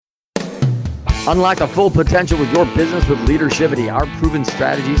Unlock the full potential with your business with Leadershipity. Our proven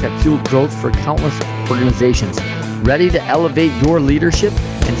strategies have fueled growth for countless organizations. Ready to elevate your leadership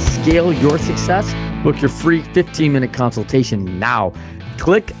and scale your success? Book your free 15-minute consultation now.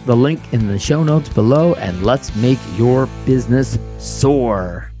 Click the link in the show notes below and let's make your business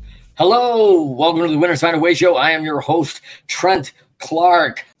soar. Hello, welcome to the Winners Find a Way show. I am your host, Trent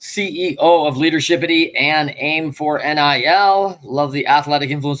Clark, CEO of Leadershipity and Aim for NIL. Love the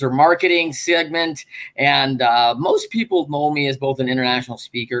athletic influencer marketing segment. And most people know me as both an international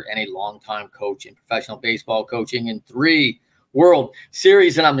speaker and a longtime coach in professional baseball coaching in 3 World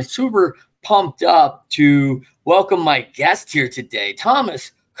Series. And I'm super pumped up to welcome my guest here today,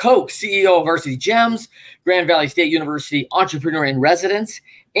 Thomas Koch, CEO of Varsity Gems, Grand Valley State University entrepreneur in residence,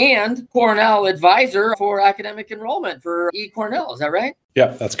 and Cornell advisor for academic enrollment for eCornell. Is that right? Yeah,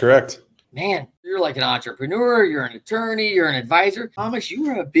 that's correct. Man, you're like an entrepreneur, you're an attorney, you're an advisor. Thomas, you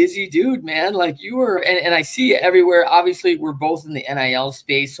were a busy dude, man. Like you were, and I see it everywhere. Obviously, we're both in the NIL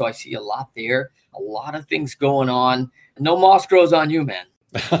space, so I see a lot there, a lot of things going on. No moss grows on you, man.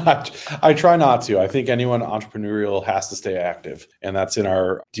 I try not to. I think anyone entrepreneurial has to stay active, and that's in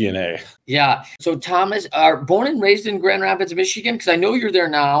our DNA. Yeah. So Thomas, born and raised in Grand Rapids, Michigan, because I know you're there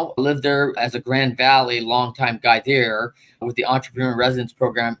now, lived there as a Grand Valley, longtime guy there with the Entrepreneur in Residence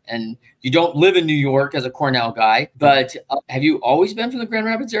program, and you don't live in New York as a Cornell guy, but have you always been from the Grand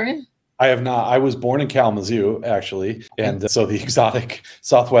Rapids area? I have not. I was born in Kalamazoo, actually, and so the exotic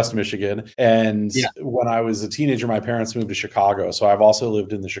Southwest Michigan. And when I was a teenager, my parents moved to Chicago. So I've also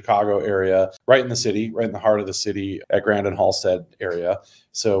lived in the Chicago area, right in the city, right in the heart of the city at Grand and Halstead area.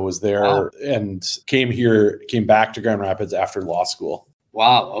 So was there and came back to Grand Rapids after law school.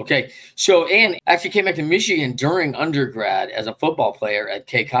 Wow. Okay. So, and actually came back to Michigan during undergrad as a football player at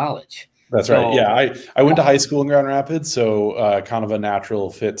K College. That's right. Yeah, I went to high school in Grand Rapids, so kind of a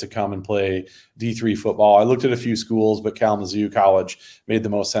natural fit to come and play D3 football. I looked at a few schools, but Kalamazoo College made the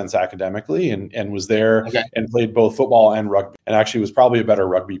most sense academically and was there and played both football and rugby, and actually was probably a better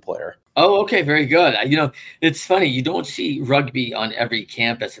rugby player. Oh, okay. Very good. You know, it's funny. You don't see rugby on every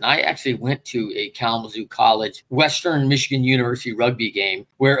campus. And I actually went to a Kalamazoo College, Western Michigan University rugby game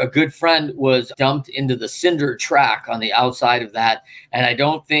where a good friend was dumped into the cinder track on the outside of that. And I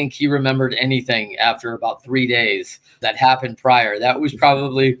don't think he remembered anything after about 3 days that happened prior. That was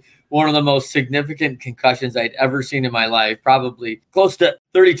probably one of the most significant concussions I'd ever seen in my life, probably close to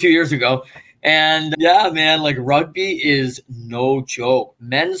 32 years ago. And yeah, man, like rugby is no joke.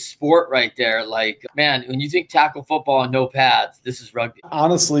 Men's sport right there. Like, man, when you think tackle football and no pads, this is rugby.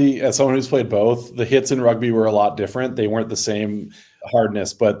 Honestly, as someone who's played both, the hits in rugby were a lot different. They weren't the same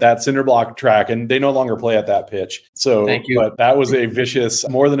hardness, but that cinder block track, and they no longer play at that pitch. So, but that was a vicious,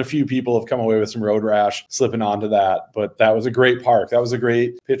 more than a few people have come away with some road rash slipping onto that. But that was a great park. That was a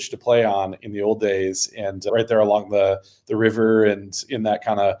great pitch to play on in the old days. And right there along the river and in that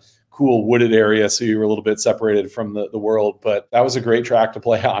kind of cool wooded area, so you were a little bit separated from the world, but that was a great track to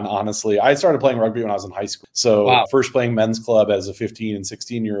play on, honestly. I started playing rugby when I was in high school. So first playing men's club as a 15 and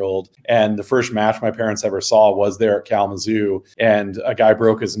 16-year-old, and the first match my parents ever saw was there at Kalamazoo, and a guy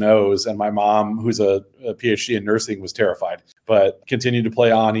broke his nose, and my mom, who's a PhD in nursing, was terrified, but continued to play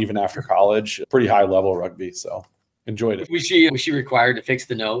on even after college. Pretty high level rugby, so enjoyed it. Was she required to fix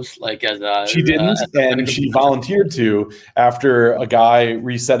the nose? Like she didn't, and she volunteered to after a guy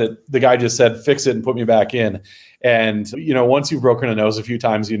reset it. The guy just said, "Fix it and put me back in." And, you know, once you've broken a nose a few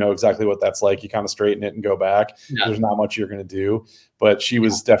times, you know exactly what that's like. You kind of straighten it and go back. Yeah. There's not much you're going to do. But she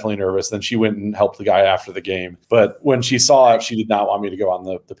was definitely nervous. Then she went and helped the guy after the game. But when she saw it, she did not want me to go on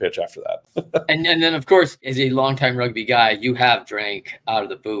the pitch after that. and then, of course, as a longtime rugby guy, you have drank out of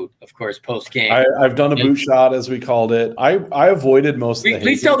the boot, of course, post-game. I've done a boot shot, as we called it. I avoided most of the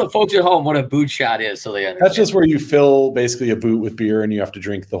Please tell the folks at home what a boot shot is so they understand. That's just where you fill basically a boot with beer and you have to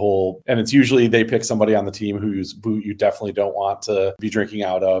drink the whole. And it's usually they pick somebody on the team whose boot you definitely don't want to be drinking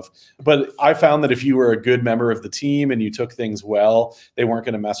out of. But I found that if you were a good member of the team and you took things well, they weren't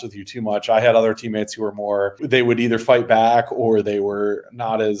going to mess with you too much. I had other teammates who were more, they would either fight back or they were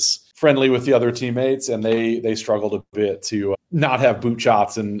not as friendly with the other teammates, and they struggled a bit to not have boot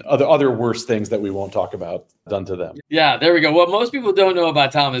shots and other worse things that we won't talk about done to them. Yeah, there we go. What most people don't know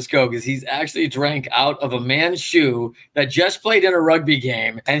about Thomas Koch is he's actually drank out of a man's shoe that just played in a rugby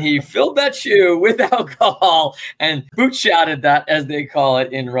game, and he filled that shoe with alcohol and boot shotted that, as they call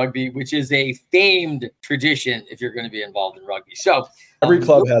it in rugby, which is a famed tradition if you're going to be involved in rugby. So every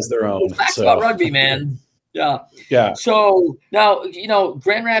club has their own. Facts about rugby, man. Yeah. So now,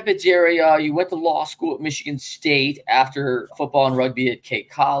 Grand Rapids area, you went to law school at Michigan State after football and rugby at K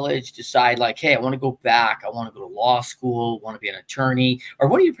College, decide like, hey, I want to go back. I want to go to law school, want to be an attorney. Are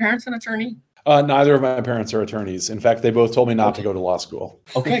one of your parents an attorney? Neither of my parents are attorneys. In fact, they both told me not to go to law school.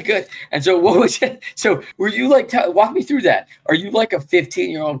 Okay, good. And so what was it? So were you like, walk me through that. Are you like a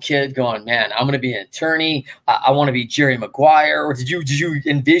 15-year-old kid going, man, I'm going to be an attorney. I want to be Jerry Maguire. Or did you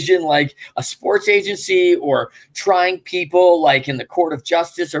envision like a sports agency or trying people like in the court of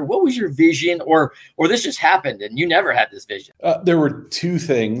justice? Or what was your vision? Or this just happened and you never had this vision? There were two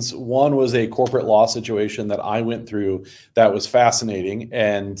things. One was a corporate law situation that I went through that was fascinating.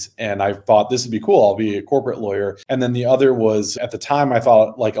 And I thought this would be cool. I'll be a corporate lawyer. And then the other was, at the time, I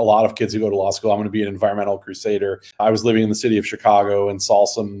thought, like a lot of kids who go to law school, I'm going to be an environmental crusader. I was living in the city of Chicago and saw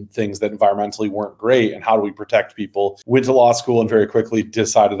some things that environmentally weren't great. And how do we protect people? Went to law school and very quickly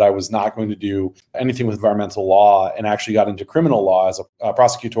decided I was not going to do anything with environmental law, and actually got into criminal law as a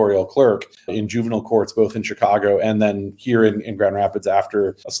prosecutorial clerk in juvenile courts, both in Chicago and then here in Grand Rapids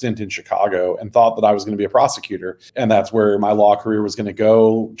after a stint in Chicago, and thought that I was going to be a prosecutor. And that's where my law career was going to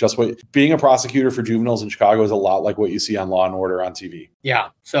go. Being a prosecutor for juveniles in Chicago is a lot like what you see on Law and Order on TV. Yeah.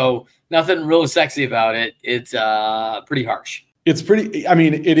 So nothing really sexy about it. It's pretty harsh. It's pretty, I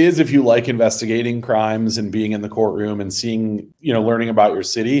mean, it is if you like investigating crimes and being in the courtroom and seeing, learning about your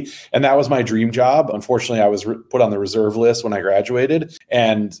city. And that was my dream job. Unfortunately, I was put on the reserve list when I graduated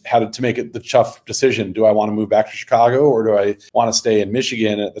and had to make the tough decision. Do I want to move back to Chicago or do I want to stay in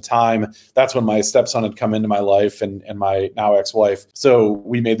Michigan? At the time, that's when my stepson had come into my life and my now ex-wife. So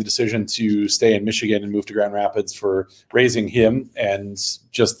we made the decision to stay in Michigan and move to Grand Rapids for raising him and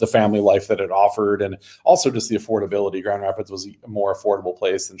just the family life that it offered. And also just the affordability. Grand Rapids was a more affordable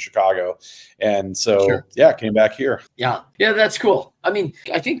place than Chicago. And so, sure. Yeah, came back here. Yeah, that's cool. I mean,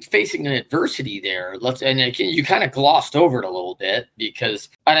 I think facing an adversity there, you kind of glossed over it a little bit because,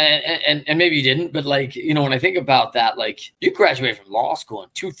 and maybe you didn't, but like, when I think about that, like you graduated from law school in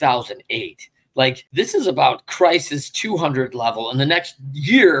 2008. Like this is about crisis 200 level. And the next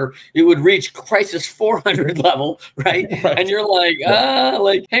year it would reach crisis 400 level. Right. And you're like,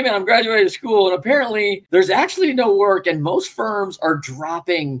 hey man, I'm graduating school. And apparently there's actually no work. And most firms are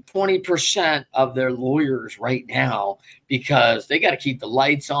dropping 20% of their lawyers right now because they got to keep the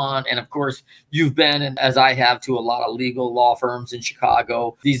lights on. And of course, you've been, and as I have, to a lot of legal law firms in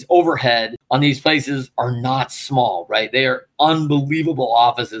Chicago. These overhead on these places are not small, right? They are unbelievable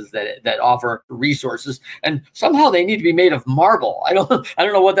offices that offer resources, and somehow they need to be made of marble. I don't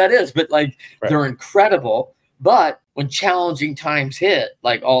know what that is, but like They're incredible. But when challenging times hit,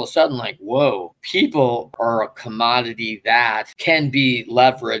 like all of a sudden, like, whoa, people are a commodity that can be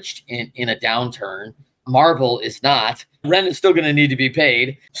leveraged in a downturn. Marble is not. Rent is still going to need to be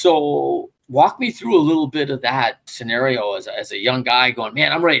paid. So walk me through a little bit of that scenario as a young guy going,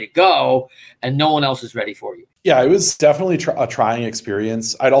 man, I'm ready to go, and no one else is ready for you. Yeah, it was definitely a trying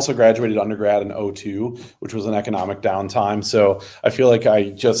experience. I'd also graduated undergrad in 2002, which was an economic downtime. So I feel like I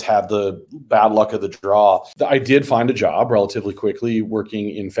just had the bad luck of the draw. I did find a job relatively quickly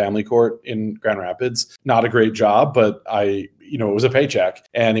working in family court in Grand Rapids. Not a great job, but it was a paycheck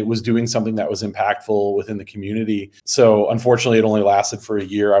and it was doing something that was impactful within the community. So unfortunately, it only lasted for a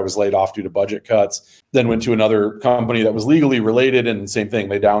year. I was laid off due to budget cuts, then went to another company that was legally related, and same thing,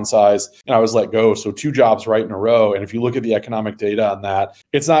 they downsized and I was let go. So 2 jobs right in a row. And if you look at the economic data on that,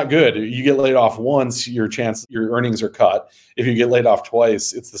 it's not good. You get laid off once, your earnings are cut. If you get laid off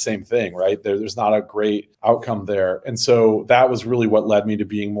twice, it's the same thing, right? There's not a great outcome there. And so that was really what led me to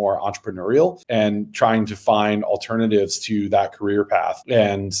being more entrepreneurial and trying to find alternatives to that career path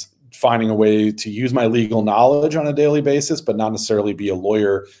and finding a way to use my legal knowledge on a daily basis, but not necessarily be a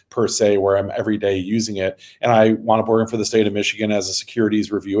lawyer per se, where I'm every day using it. And I wound up working for the state of Michigan as a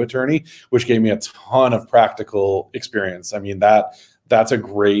securities review attorney, which gave me a ton of practical experience. I mean, that's a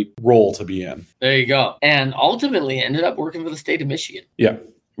great role to be in. There you go. And ultimately ended up working for the state of Michigan. Yeah.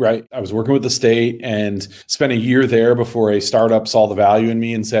 Right. I was working with the state and spent a year there before a startup saw the value in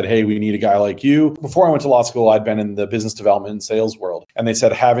me and said, hey, we need a guy like you. Before I went to law school, I'd been in the business development and sales world. And they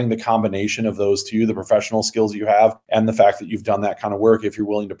said having the combination of those two, the professional skills you have and the fact that you've done that kind of work, if you're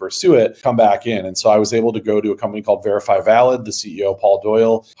willing to pursue it, come back in. And so I was able to go to a company called Verify Valid. The CEO, Paul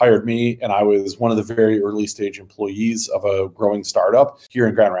Doyle, hired me. And I was one of the very early stage employees of a growing startup here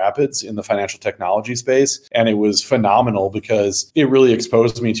in Grand Rapids in the financial technology space. And it was phenomenal because it really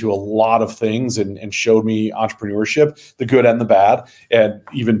exposed me to a lot of things and showed me entrepreneurship, the good and the bad. And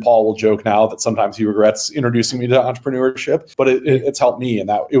even Paul will joke now that sometimes he regrets introducing me to entrepreneurship, but it's helped me. And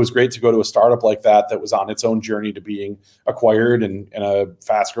that it was great to go to a startup like that was on its own journey to being acquired and a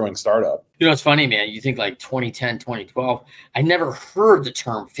fast growing startup. It's funny, man. You think like 2010, 2012, I never heard the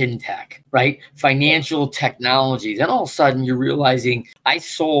term fintech, right? Financial technologies. And all of a sudden you're realizing I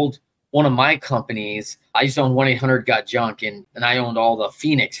sold one of my companies I used to own 1-800 Got Junk, and I owned all the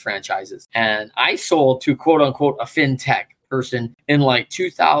Phoenix franchises. And I sold to quote unquote a fintech person in like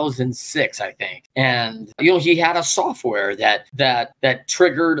 2006, I think. And he had a software that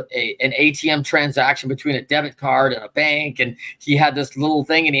triggered an ATM transaction between a debit card and a bank, and he had this little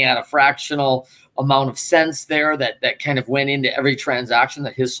thing, and he had a fractional amount of cents there that kind of went into every transaction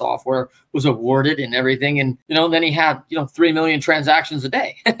that his software was awarded and everything. And then he had 3 million transactions a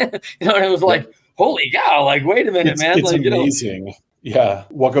day. And it was like, holy cow, like, wait a minute, man. It's like, amazing. Yeah,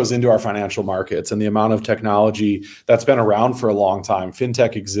 what goes into our financial markets and the amount of technology that's been around for a long time.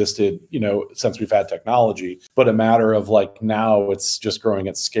 Fintech existed, since we've had technology, but a matter of like now it's just growing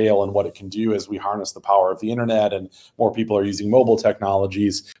at scale, and what it can do as we harness the power of the internet and more people are using mobile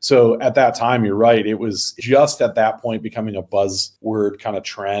technologies. So at that time, you're right, it was just at that point becoming a buzzword kind of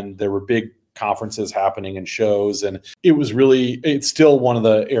trend. There were big conferences happening and shows, and it's still one of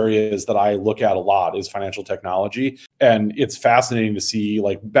the areas that I look at a lot is financial technology. And it's fascinating to see,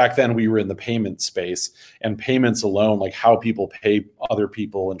 like, back then we were in the payment space, and payments alone, like how people pay other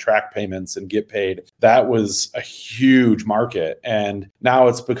people and track payments and get paid, that was a huge market. And now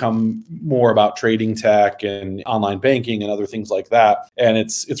it's become more about trading tech and online banking and other things like that. And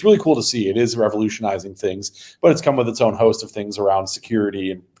it's really cool to see. It is revolutionizing things, but it's come with its own host of things around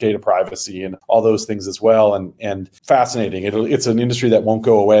security and data privacy and all those things as well. And fascinating. It's an industry that won't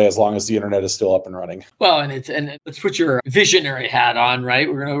go away as long as the internet is still up and running. Well, and let's put your visionary hat on,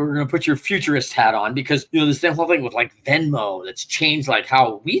 right? We're gonna put your futurist hat on, because this whole thing with like Venmo that's changed like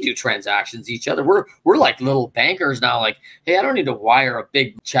how we do transactions each other. We're like little bankers now. Like, hey, I don't need to wire a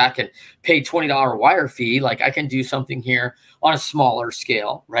big check and pay $20 wire fee. Like, I can do something here on a smaller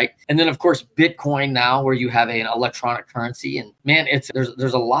scale, right? And then of course Bitcoin now, where you have an electronic currency, and man,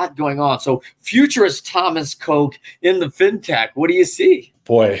 there's a lot going on. So futurist Thomas Koch in the fintech, what do you see?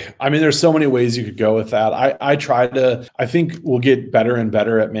 Boy, I mean, there's so many ways you could go with that. I think we'll get better and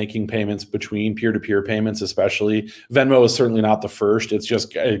better at making payments between peer-to-peer payments, especially. Venmo is certainly not the first.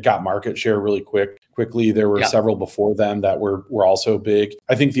 It got market share really quickly. There were several before them that were also big.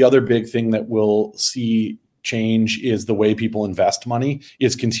 I think the other big thing that we'll see change is the way people invest money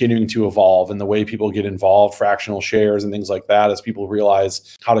is continuing to evolve, and the way people get involved, fractional shares and things like that, as people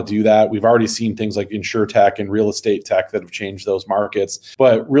realize how to do that. We've already seen things like insurtech and real estate tech that have changed those markets.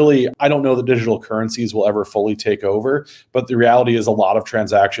 But really, I don't know that digital currencies will ever fully take over. But the reality is a lot of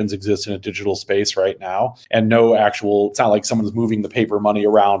transactions exist in a digital space right now, and it's not like someone's moving the paper money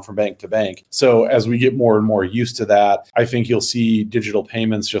around from bank to bank. So as we get more and more used to that, I think you'll see digital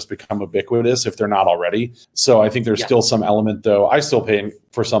payments just become ubiquitous if they're not already. So I think there's still some element, though. I still pay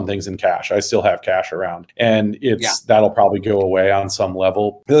for some things in cash. I still have cash around, and that'll probably go away on some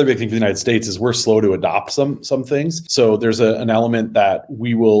level. The other big thing for the United States is we're slow to adopt some things. So there's an element that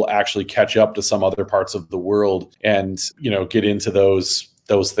we will actually catch up to some other parts of the world and, get into those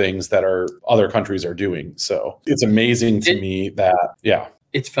things that other countries are doing. So it's amazing to me that,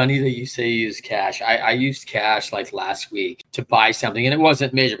 It's funny that you say you use cash. I used cash like last week to buy something, and it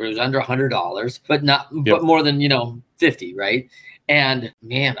wasn't major, but it was under $100, but more than 50, right? And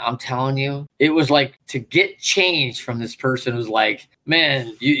man, I'm telling you, it was like to get change from this person was like,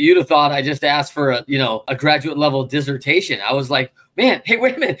 man, you'd have thought I just asked for a graduate level dissertation. I was like, man, hey,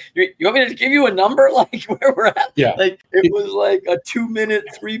 wait a minute, you want me to give you a number like where we're at? Yeah, like it was like a 2-minute,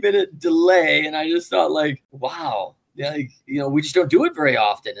 3-minute delay, and I just thought like, wow. We just don't do it very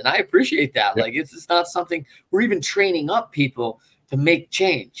often. And I appreciate that. Yep. Like, it's not something we're even training up people to make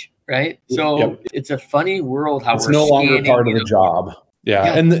change. Right. So It's a funny world how it's no longer part of the job.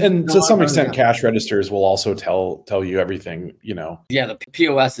 Yeah. And to some extent, cash registers will also tell you everything, Yeah. The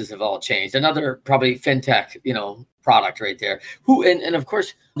POSs have all changed. Another probably fintech, product right there. And of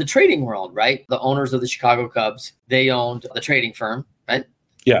course, the trading world, right? The owners of the Chicago Cubs, they owned the trading firm, right?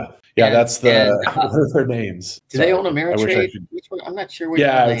 Yeah. Yeah, that's what are their names? Do they own Ameritrade? Which one? I'm not sure which one.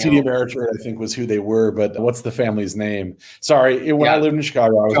 TD Ameritrade, I think, was who they were, but what's the family's name? Sorry, when I lived in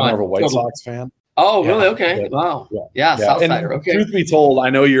Chicago, I was more of a White Sox fan. Oh, really? Okay. Wow. Yeah. Southsider. Okay. Truth be told, I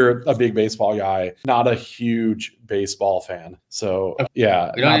know you're a big baseball guy, not a huge baseball fan. So, we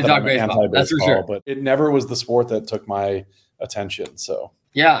don't need to talk baseball. That's for sure. But it never was the sport that took my attention. So.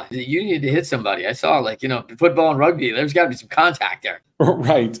 Yeah, you need to hit somebody. I saw football and rugby. There's got to be some contact there.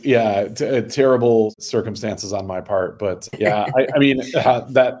 Right. Yeah. Terrible circumstances on my part. But yeah, I mean,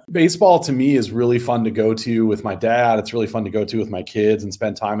 that baseball to me is really fun to go to with my dad. It's really fun to go to with my kids and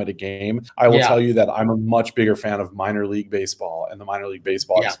spend time at a game. I will tell you that I'm a much bigger fan of minor league baseball and the minor league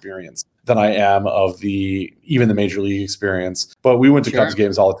baseball experience. than I am of even the major league experience. But we went to Cubs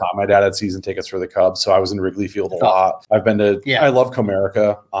games all the time. My dad had season tickets for the Cubs, so I was in Wrigley Field a lot. I've been to. I love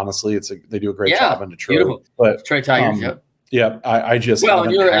Comerica. Honestly, they do a great job in Detroit. Beautiful. But Detroit Tigers. Yeah, I just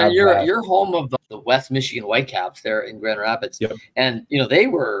you're home of the West Michigan Whitecaps there in Grand Rapids, and they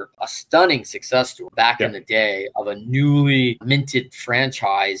were a stunning success story back in the day of a newly minted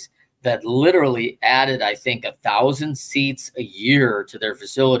franchise that literally added, I think, 1,000 seats a year to their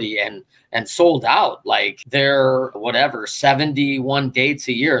facility and sold out like their 71 dates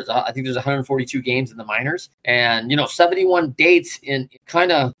a year. I think there's 142 games in the minors, and 71 dates in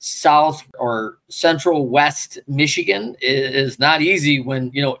kind of south or central west Michigan is not easy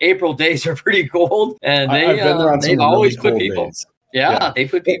when April days are pretty cold, and they always put people. Days. Yeah, they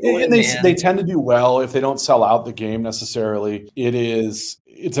put people in. They tend to do well if they don't sell out the game necessarily.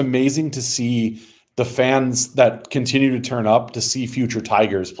 It's amazing to see the fans that continue to turn up to see future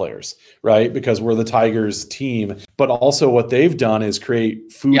Tigers players, right? Because we're the Tigers team. But also what they've done is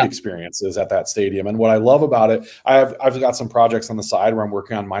create food experiences at that stadium. And what I love about it, I've got some projects on the side where I'm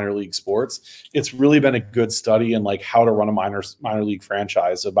working on minor league sports. It's really been a good study in like how to run a minor league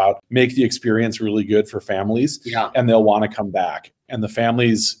franchise, about make the experience really good for families, and they'll want to come back. And the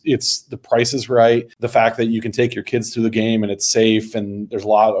families, the price is right. The fact that you can take your kids to the game and it's safe, and there's a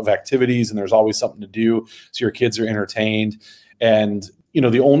lot of activities and there's always something to do, so your kids are entertained. And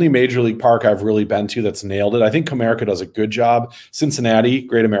the only major league park I've really been to that's nailed it, I think Comerica does a good job. Cincinnati,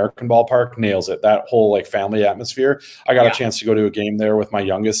 Great American Ballpark, nails it. That whole like family atmosphere. I got a chance to go to a game there with my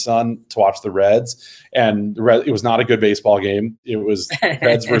youngest son to watch the Reds, and it was not a good baseball game. It was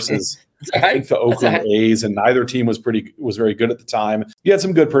Reds versus I think the Oakland A's, and neither team was very good at the time. You had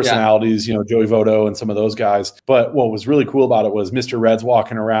some good personalities, Joey Votto and some of those guys. But what was really cool about it was Mr. Red's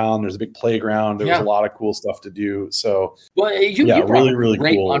walking around. There's a big playground. There was a lot of cool stuff to do. So, you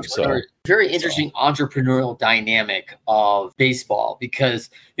really cool. Very interesting entrepreneurial dynamic of baseball,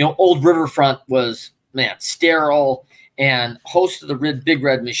 because old Riverfront was sterile and host of the Big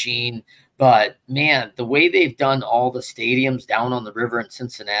Red Machine. But man, the way they've done all the stadiums down on the river in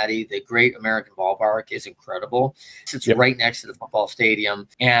Cincinnati, the Great American Ballpark, is incredible. It's right next to the football stadium,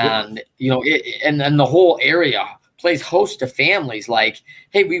 and and the whole area plays host to families like,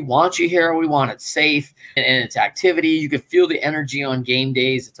 hey, we want you here. We want it safe, and it's activity. You can feel the energy on game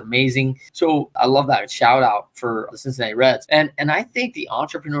days. It's amazing. So I love that. Shout out for the Cincinnati Reds. And I think the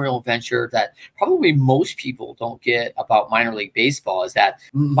entrepreneurial venture that probably most people don't get about minor league baseball is that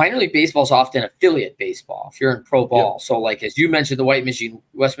minor league baseball is often affiliate baseball if you're in pro ball. So like, as you mentioned, the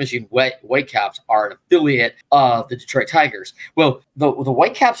West Michigan Whitecaps are an affiliate of the Detroit Tigers. Well, the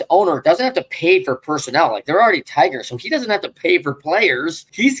Whitecaps owner doesn't have to pay for personnel. Like, they're already Tigers, so he doesn't have to pay for players.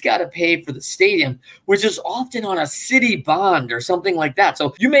 He's got to pay for the stadium, which is often on a city bond or something like that.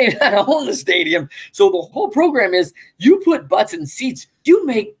 So you may not own the stadium. So the whole program is you put butts in seats, you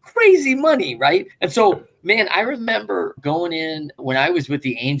make crazy money, right? And so, man, I remember going in when I was with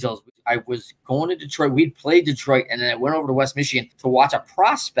the Angels. I was going to Detroit. We'd played Detroit, and then I went over to West Michigan to watch a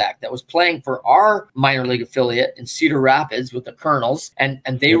prospect that was playing for our minor league affiliate in Cedar Rapids with the Colonels, and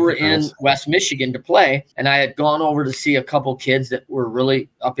they were in West Michigan to play. And I had gone over to see a couple kids that were really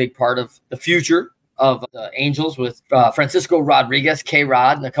a big part of the future of the Angels with Francisco Rodriguez,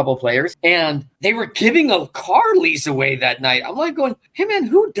 K-Rod, and a couple of players. And they were giving a car lease away that night. I'm like going, hey, man,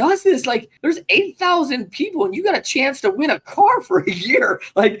 who does this? Like, there's 8,000 people, and you got a chance to win a car for a year.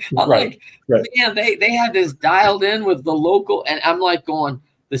 Like, I'm like, man, they had this dialed in with the local. And I'm like going,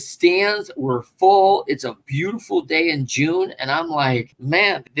 the stands were full. It's a beautiful day in June. And I'm like,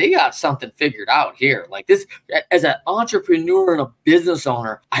 man, they got something figured out here. Like, this, as an entrepreneur and a business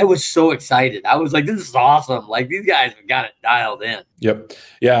owner, I was so excited. I was like, this is awesome. Like, these guys have got it dialed in. Yep.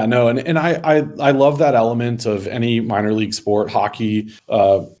 Yeah, no. And I love that element of any minor league sport, hockey,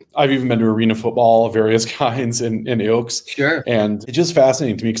 I've even been to arena football of various kinds in ilks. Sure. And it's just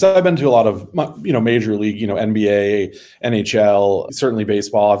fascinating to me because I've been to a lot of, major league, NBA, NHL, certainly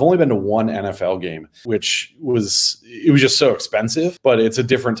baseball. I've only been to one NFL game, which was just so expensive, but it's a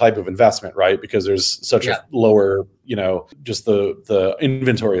different type of investment, right? Because there's such a lower, just the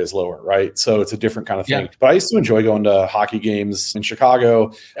inventory is lower, right? So it's a different kind of thing. But I used to enjoy going to hockey games in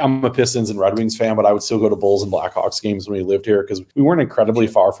Chicago. I'm a Pistons and Red Wings fan, but I would still go to Bulls and Blackhawks games when we lived here because we weren't incredibly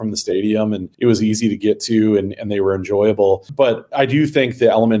far from the stadium, and it was easy to get to, and they were enjoyable. But I do think the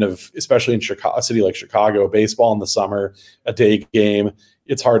element of, especially in a city like Chicago, baseball in the summer, a day game,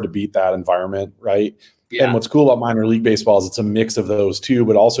 it's hard to beat that environment, right? Yeah. And what's cool about minor league baseball is it's a mix of those two,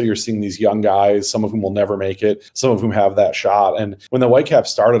 but also you're seeing these young guys, some of whom will never make it, some of whom have that shot. And when the Whitecaps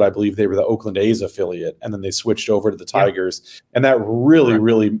started, I believe they were the Oakland A's affiliate, and then they switched over to the Tigers. And that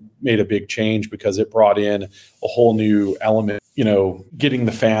really made a big change because it brought in a whole new element, getting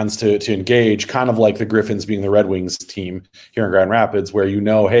the fans to engage, kind of like the Griffins being the Red Wings team here in Grand Rapids, where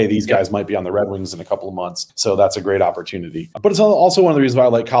hey, these guys might be on the Red Wings in a couple of months. So that's a great opportunity. But it's also one of the reasons why I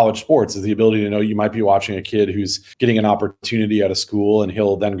like college sports is the ability to know you might be watching a kid who's getting an opportunity out of school and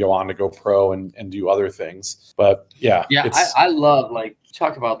he'll then go on to go pro and do other things. But yeah. I love,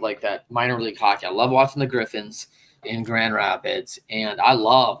 talk about that minor league hockey. I love watching the Griffins in Grand Rapids, and I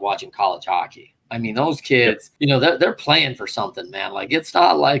love watching college hockey. I mean, those kids, they're playing for something, man. It's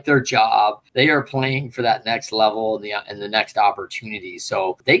not like their job. They are playing for that next level and the next opportunity.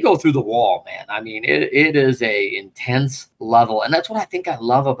 So they go through the wall, man. I mean, it is a intense level. And that's what I think I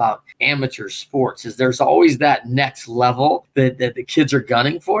love about amateur sports is there's always that next level that the kids are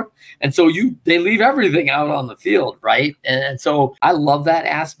gunning for. And so they leave everything out on the field, right? And so I love that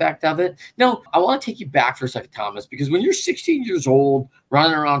aspect of it. Now, I want to take you back for a second, Thomas, because when you're 16 years old,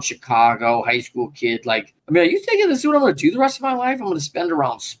 running around Chicago, high school kid, are you thinking this is what I'm going to do the rest of my life? I'm going to spend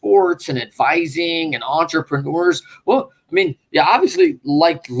around sports and advising and entrepreneurs. Well, obviously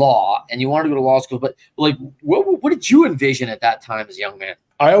liked law and you wanted to go to law school, but what did you envision at that time as a young man?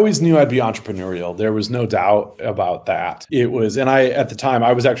 I always knew I'd be entrepreneurial. There was no doubt about that. At the time,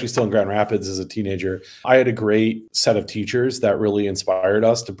 I was actually still in Grand Rapids as a teenager. I had a great set of teachers that really inspired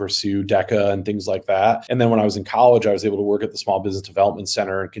us to pursue DECA and things like that. And then when I was in college, I was able to work at the Small Business Development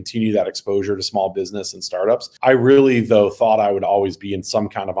Center and continue that exposure to small business and startups. I really, though, thought I would always be in some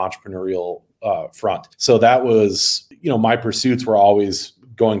kind of entrepreneurial front. So that was, my pursuits were always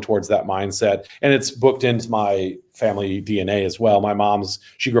going towards that mindset. And it's booked into my family DNA as well. My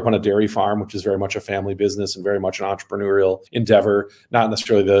she grew up on a dairy farm, which is very much a family business and very much an entrepreneurial endeavor, not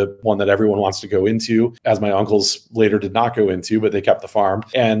necessarily the one that everyone wants to go into, as my uncles later did not go into, but they kept the farm.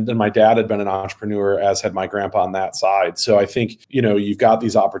 And then my dad had been an entrepreneur, as had my grandpa on that side. So I think, you've got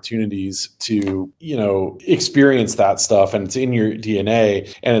these opportunities to, experience that stuff, and it's in your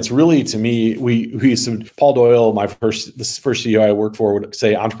DNA. And it's really, to me, we used to, Paul Doyle, the first CEO I worked for, would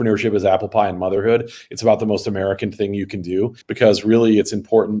say entrepreneurship is apple pie and motherhood. It's about the most American thing you can do, because really it's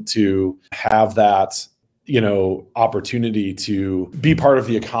important to have that opportunity to be part of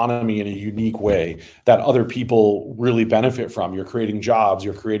the economy in a unique way that other people really benefit from. You're creating jobs,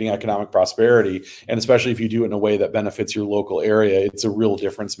 you're creating economic prosperity. And especially if you do it in a way that benefits your local area, it's a real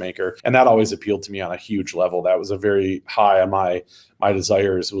difference maker. And that always appealed to me on a huge level. That was a very high on my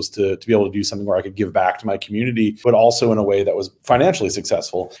desires, was to be able to do something where I could give back to my community, but also in a way that was financially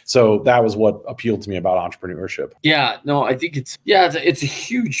successful. So that was what appealed to me about entrepreneurship. Yeah, no, I think it's a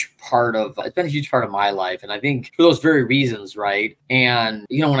huge part of, it's been a huge part of my life. And I think for those very reasons, right? And,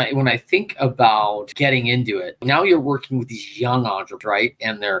 when I think about getting into it, now you're working with these young entrepreneurs, right?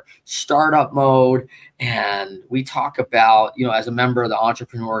 And they're startup mode. And we talk about, as a member of the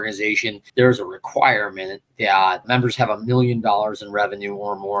entrepreneur organization, there's a requirement that members have $1 million in revenue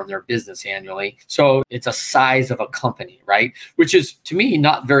or more in their business annually. So it's a size of a company, right? Which is, to me,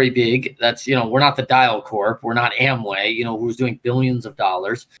 not very big. That's, we're not the Dial Corp. We're not Amway, who's doing billions of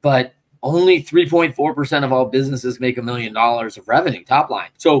dollars. But only 3.4% of all businesses make $1 million of revenue, top line.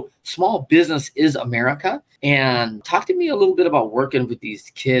 So small business is America. And talk to me a little bit about working with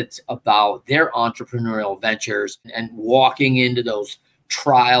these kids about their entrepreneurial ventures and walking into those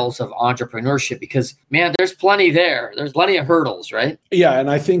trials of entrepreneurship, because, man, there's plenty there. There's plenty of hurdles, right? Yeah.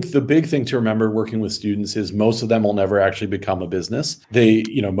 And I think the big thing to remember working with students is most of them will never actually become a business.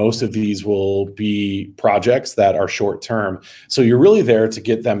 Most of these will be projects that are short term. So you're really there to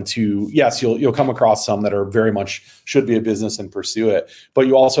get them to, yes, you'll come across some that are very much should be a business and pursue it. But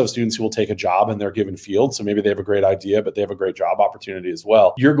you also have students who will take a job in their given field. So maybe they have a great idea, but they have a great job opportunity as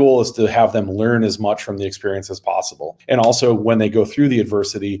well. Your goal is to have them learn as much from the experience as possible. And also when they go through the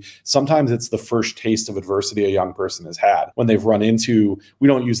adversity, sometimes it's the first taste of adversity a young person has had. When they've run into, we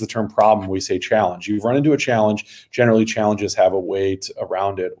don't use the term problem, we say challenge. You've run into a challenge. Generally, challenges have a way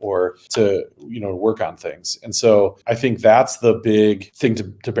around it or to work on things. And so I think that's the big thing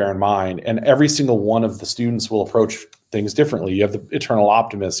to bear in mind. And every single one of the students will approach things differently. You have the eternal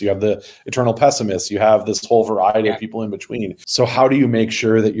optimists, you have the eternal pessimists, you have this whole variety of people in between. So how do you make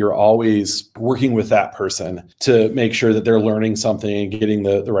sure that you're always working with that person to make sure that they're learning something and getting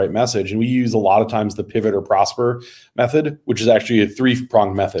the right message? And we use a lot of times the pivot or prosper method, which is actually a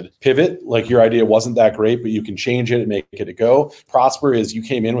 3-pronged method. Pivot, like your idea wasn't that great, but you can change it and make it a go. Prosper is you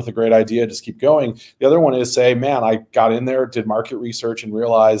came in with a great idea, just keep going. The other one is say, man, I got in there, did market research and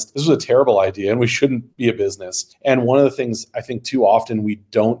realized this was a terrible idea and we shouldn't be a business. And one of the things I think too often we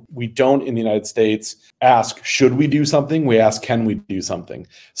don't in the United States ask, should we do something? We ask, can we do something?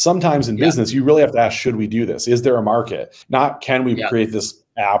 Sometimes in business, you really have to ask, should we do this? Is there a market? Not can we create this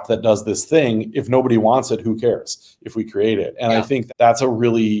app that does this thing. If nobody wants it, who cares if we create it? And I think that's a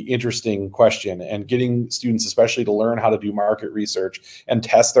really interesting question, and getting students especially to learn how to do market research and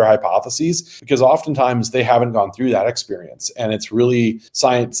test their hypotheses, because oftentimes they haven't gone through that experience. And it's really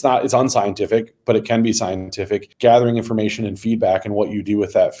science, it's unscientific, but it can be scientific, gathering information and feedback and what you do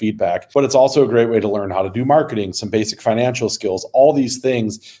with that feedback. But it's also a great way to learn how to do marketing, some basic financial skills, all these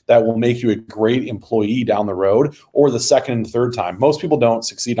things that will make you a great employee down the road, or the second and third time. Most people don't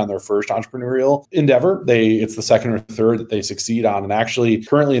succeed on their first entrepreneurial endeavor. It's the second or third that they succeed on. And actually,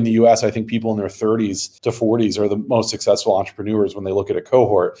 currently in the US, I think people in their 30s to 40s are the most successful entrepreneurs when they look at a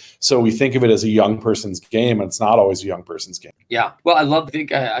cohort. So we think of it as a young person's game, and it's not always a young person's game. Yeah. Well, I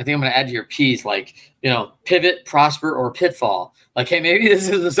think I'm going to add to your piece, like, pivot, prosper, or pitfall. Like, hey, maybe this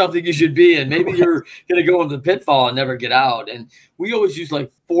isn't something you should be in. Maybe you're going to go into the pitfall and never get out. And we always use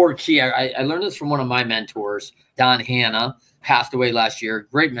like 4 key. I learned this from one of my mentors, Don Hanna, passed away last year,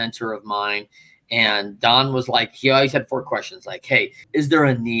 great mentor of mine. And Don was like, he always had 4 questions like, hey, is there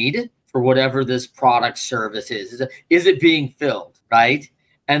a need for whatever this product service is? Is it being filled, right?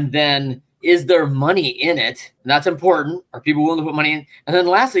 And then, is there money in it? And that's important. Are people willing to put money in? And then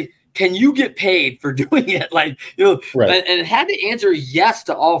lastly, can you get paid for doing it? Like, right. And it had to answer yes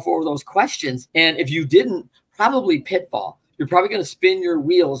to all 4 of those questions. And if you didn't, probably pitfall. You're probably going to spin your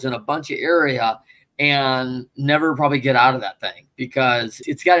wheels in a bunch of area and never probably get out of that thing, because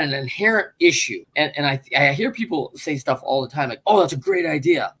it's got an inherent issue. And I hear people say stuff all the time like, oh, that's a great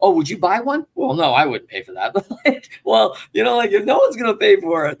idea. Oh, would you buy one? Well, no, I wouldn't pay for that. Well, if no one's going to pay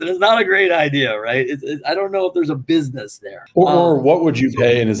for it, then it's not a great idea, right? I don't know if there's a business there. Or what would you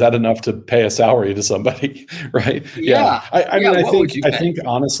pay? And is that enough to pay a salary to somebody, right? Yeah. I think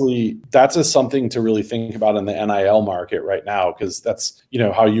honestly, that's something to really think about in the NIL market right now, because that's,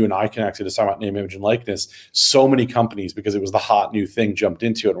 how you and I connected to talk about name, image, and likeness. So many companies, because it was the hot new thing, jumped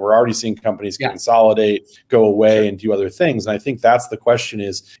into it. And we're already seeing companies consolidate, go away, and do other things. And I think that's the question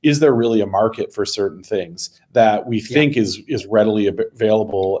is there really a market for certain things that we think is readily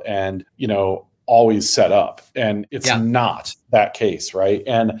available and, always set up? And it's not that case, right?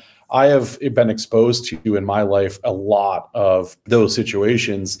 And I have been exposed to in my life a lot of those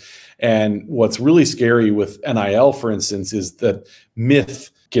situations. And what's really scary with NIL, for instance, is that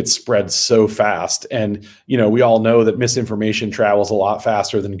myth gets spread so fast. And, we all know that misinformation travels a lot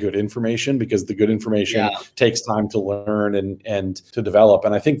faster than good information, because the good information takes time to learn and to develop.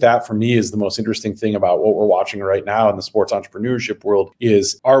 And I think that for me is the most interesting thing about what we're watching right now in the sports entrepreneurship world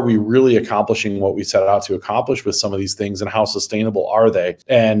is, are we really accomplishing what we set out to accomplish with some of these things, and how sustainable are they?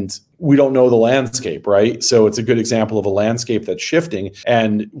 And we don't know the landscape, right? So it's a good example of a landscape that's shifting.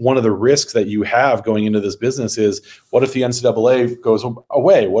 And one of the risks that you have going into this business is, what if the NCAA goes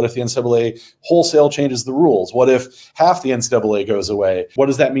away? What if the NCAA wholesale changes the rules? What if half the NCAA goes away? What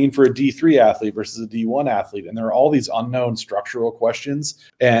does that mean for a D3 athlete versus a D1 athlete? And there are all these unknown structural questions.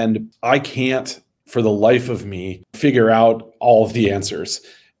 And I can't, for the life of me, figure out all of the answers.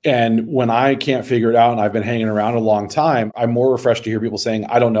 And when I can't figure it out, and I've been hanging around a long time, I'm more refreshed to hear people saying,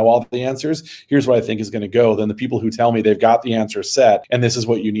 I don't know all the answers. Here's what I think is going to go, than the people who tell me they've got the answer set and this is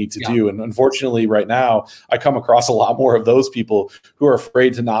what you need to do. And unfortunately, right now, I come across a lot more of those people who are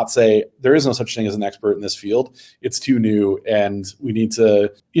afraid to not say, there is no such thing as an expert in this field. It's too new, and we need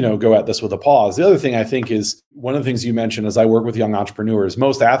to, go at this with a pause. The other thing I think is, one of the things you mentioned is, I work with young entrepreneurs.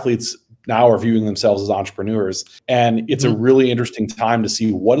 Most athletes now are viewing themselves as entrepreneurs. And it's a really interesting time to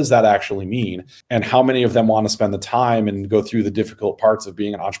see, what does that actually mean? And how many of them want to spend the time and go through the difficult parts of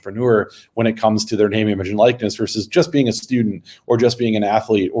being an entrepreneur when it comes to their name, image, and likeness, versus just being a student, or just being an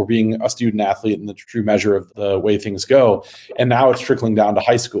athlete, or being a student athlete in the true measure of the way things go. And now it's trickling down to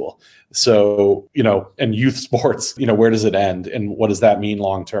high school. So, and youth sports, where does it end? And what does that mean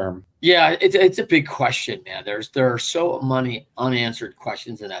long term? Yeah, it's a big question, man. There are so many unanswered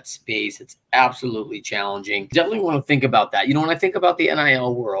questions in that space. It's absolutely challenging. Definitely want to think about that. When I think about the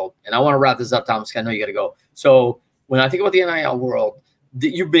NIL world, and I want to wrap this up, Thomas, I know you got to go. So when I think about the NIL world,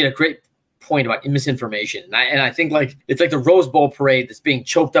 you've made a great point about misinformation. And I think it's like the Rose Bowl parade that's being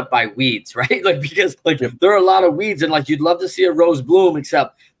choked up by weeds, right? Because there are a lot of weeds, and you'd love to see a rose bloom,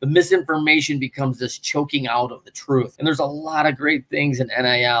 except the misinformation becomes this choking out of the truth. And there's a lot of great things in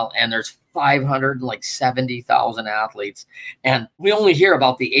NIL, and there's 570,000 athletes. And we only hear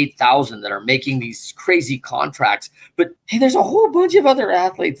about the 8,000 that are making these crazy contracts. But hey, there's a whole bunch of other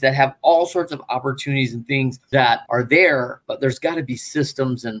athletes that have all sorts of opportunities and things that are there, but there's got to be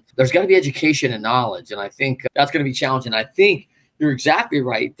systems, and there's got to be education and knowledge. And I think that's going to be challenging. I think you're exactly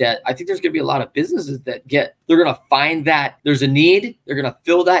right that I think there's going to be a lot of businesses that they're going to find that there's a need, they're going to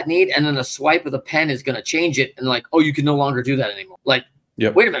fill that need, and then a swipe of the pen is going to change it. And oh, you can no longer do that anymore.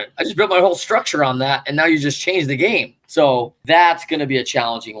 Yep. Wait a minute, I just built my whole structure on that, and now you just changed the game. So that's going to be a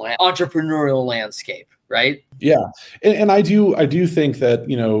challenging entrepreneurial landscape, right? Yeah. And I do think that,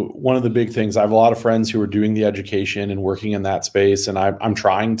 one of the big things, I have a lot of friends who are doing the education and working in that space, and I'm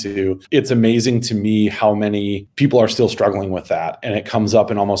trying to. It's amazing to me how many people are still struggling with that. And it comes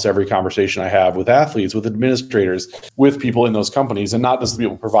up in almost every conversation I have with athletes, with administrators, with people in those companies, and not just the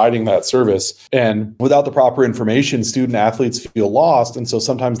people providing that service. And without the proper information, student athletes feel lost. And so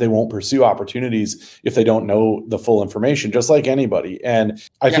sometimes they won't pursue opportunities if they don't know the full information, just like anybody. And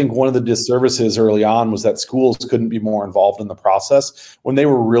I think one of the disservices early on was that schools couldn't be more involved in the process when they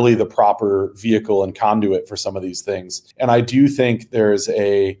were really the proper vehicle and conduit for some of these things. And I do think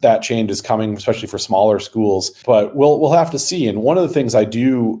that change is coming, especially for smaller schools, but we'll have to see. And one of the things I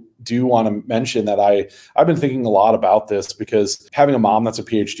do want to mention that I've been thinking a lot about this, because having a mom that's a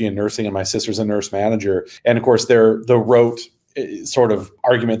PhD in nursing and my sister's a nurse manager, and of course the rote sort of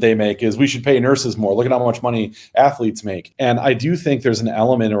argument they make is we should pay nurses more. Look at how much money athletes make. And I do think there's an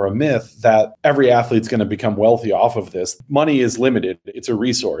element or a myth that every athlete's going to become wealthy off of this. Money is limited. It's a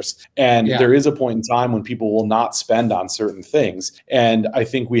resource. And there is a point in time when people will not spend on certain things. And I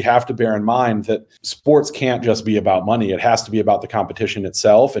think we have to bear in mind that sports can't just be about money. It has to be about the competition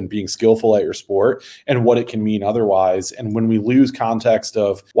itself and being skillful at your sport and what it can mean otherwise. And when we lose context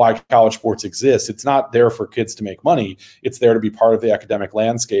of why college sports exists, it's not there for kids to make money. It's there to be part of the academic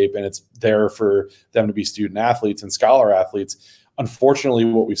landscape, and it's there for them to be student athletes and scholar athletes. Unfortunately,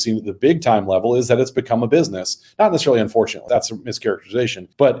 what we've seen at the big time level is that it's become a business. Not necessarily unfortunately, that's a mischaracterization,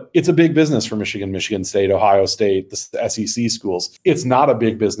 but it's a big business for Michigan State, Ohio State, the SEC schools. It's not a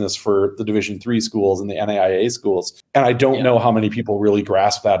big business for the Division III schools and the NAIA schools. And I don't know how many people really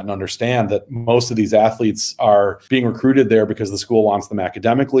grasp that and understand that most of these athletes are being recruited there because the school wants them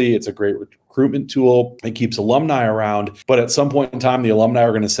academically. It's a great recruitment tool. It keeps alumni around. But at some point in time, the alumni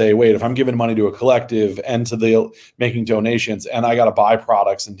are going to say, wait, if I'm giving money to a collective and to the making donations and I got to buy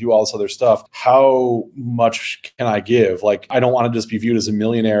products and do all this other stuff, how much can I give? Like, I don't want to just be viewed as a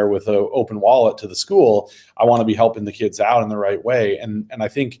millionaire with an open wallet to the school. I want to be helping the kids out in the right way. And I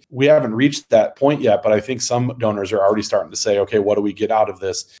think we haven't reached that point yet, but I think some donors are already starting to say, okay, what do we get out of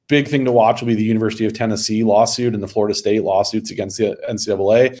this? Big thing to watch will be the University of Tennessee lawsuit and the Florida State lawsuits against the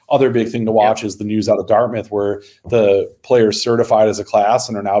NCAA. Other big thing to watch is the news out of Dartmouth, where the players certified as a class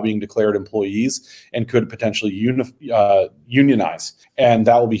and are now being declared employees and could potentially unionize. And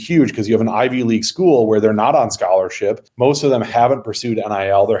that will be huge because you have an Ivy League school where they're not on scholarship. Most of them haven't pursued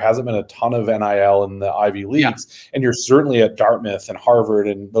NIL. There hasn't been a ton of NIL in the Ivy Leagues. And you're certainly at Dartmouth and Harvard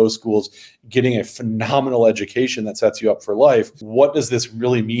and those schools getting a phenomenal education that sets you up for life. What does this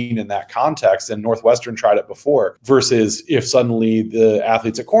really mean in that context? And Northwestern tried it before, versus if suddenly the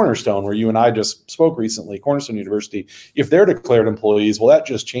athletes at Cornerstone, where you and I just spoke recently, Cornerstone University, if they're declared employees, well, that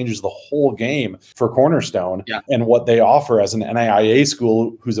just changes the whole game for Cornerstone and what they offer as an NAIA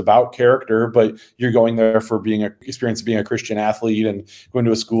school who's about character, but you're going there for experience of being a Christian athlete and going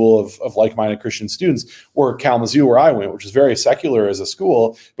to a school of like-minded Christian students, or Kalamazoo, where I went, which is very secular as a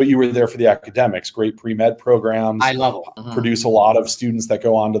school, but you were there for the academics, great pre-med programs. I love it. Produce a lot of students that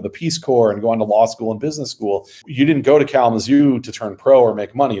go on to the Peace Corps and go on to law school and business school. You didn't go to Kalamazoo to turn pro or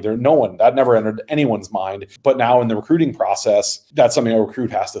make money. That never entered anyone's mind. But now in the recruiting process, that's something a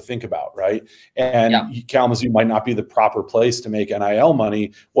recruit has to think about, right? And Kalamazoo might not be the proper place to make NIL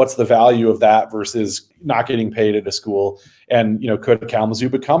money. What's the value of that versus not getting paid at a school? And, could Kalamazoo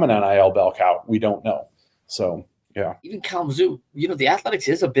become an NIL bell cow? We don't know. So, yeah. Even Kalamazoo, the athletics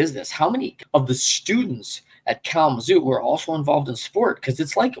is a business. How many of the students at Kalamazoo were also involved in sport? Because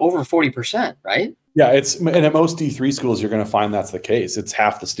it's like over 40%, right? Yeah, and at most D3 schools, you're going to find that's the case. It's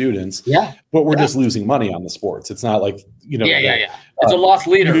half the students. Yeah. But we're just losing money on the sports. It's not like, It's a loss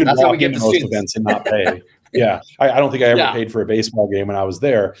leader. That's how we get the most students. Events and not pay. I don't think I ever paid for a baseball game when I was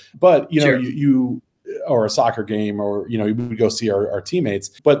there. But, you or a soccer game, or, we would go see our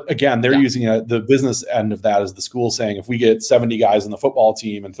teammates. But again, they're using the business end of that as the school saying, if we get 70 guys on the football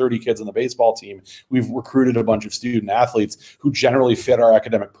team and 30 kids on the baseball team, we've recruited a bunch of student athletes who generally fit our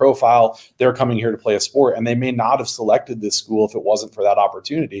academic profile. They're coming here to play a sport, and they may not have selected this school if it wasn't for that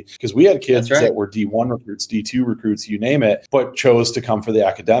opportunity, because we had kids that were D1 recruits, D2 recruits, you name it, but chose to come for the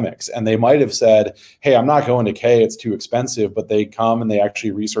academics. And they might have said, hey, I'm not going to K, it's too expensive, but they come and they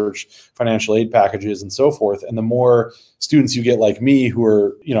actually research financial aid packages and so forth. And the more students you get like me who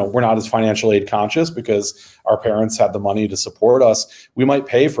are, we're not as financial aid conscious because our parents had the money to support us, we might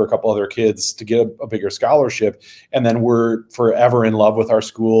pay for a couple other kids to get a bigger scholarship. And then we're forever in love with our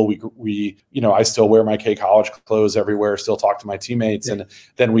school. We I still wear my K college clothes everywhere, still talk to my teammates. And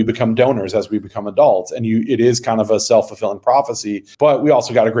then we become donors as we become adults. And it is kind of a self-fulfilling prophecy, but we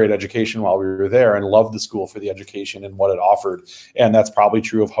also got a great education while we were there and loved the school for the education and what it offered. And that's probably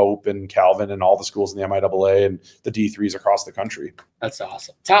true of Hope and Calvin and all the schools in the MIAA and the D3s across the country. That's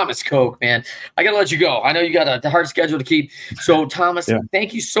awesome. Thomas Koch, man, I got to let you go. I know you got a hard schedule to keep. So Thomas,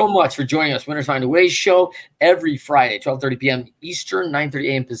 thank you so much for joining us. Winners Find a Way show every Friday, 12:30 p.m. Eastern, 9:30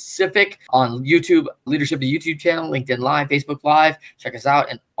 a.m. Pacific on YouTube, Leadership to YouTube channel, LinkedIn Live, Facebook Live. Check us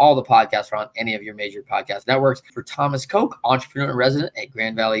out, and all the podcasts are on any of your major podcast networks. For Thomas Koch, entrepreneur and resident at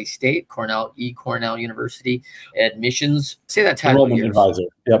Grand Valley State, Cornell University, admissions. Say that title. Enrollment advisor.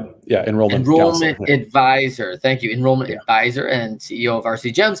 Yep. Yeah. Enrollment advisor. Thank you. Enrollment advisor and CEO of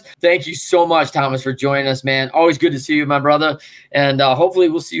Varsity Gems. Thank you so much, Thomas, for joining us, man. Always good to see you, my brother. And hopefully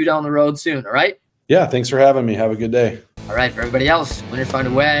we'll see you down the road soon. All right. Yeah. Thanks for having me. Have a good day. All right. For everybody else, Winners Find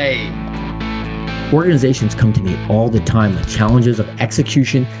a Way. Organizations come to me all the time with challenges of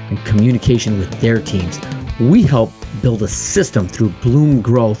execution and communication with their teams. We help build a system through Bloom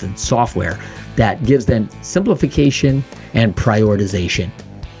Growth and software that gives them simplification and prioritization.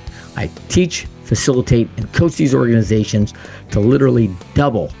 I teach, facilitate, and coach these organizations to literally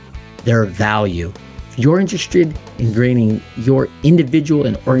double their value. If you're interested in gaining your individual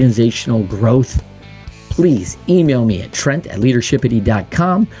and organizational growth, please email me at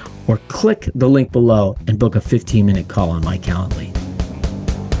trent@leadershipity.com or click the link below and book a 15-minute call on my Calendly.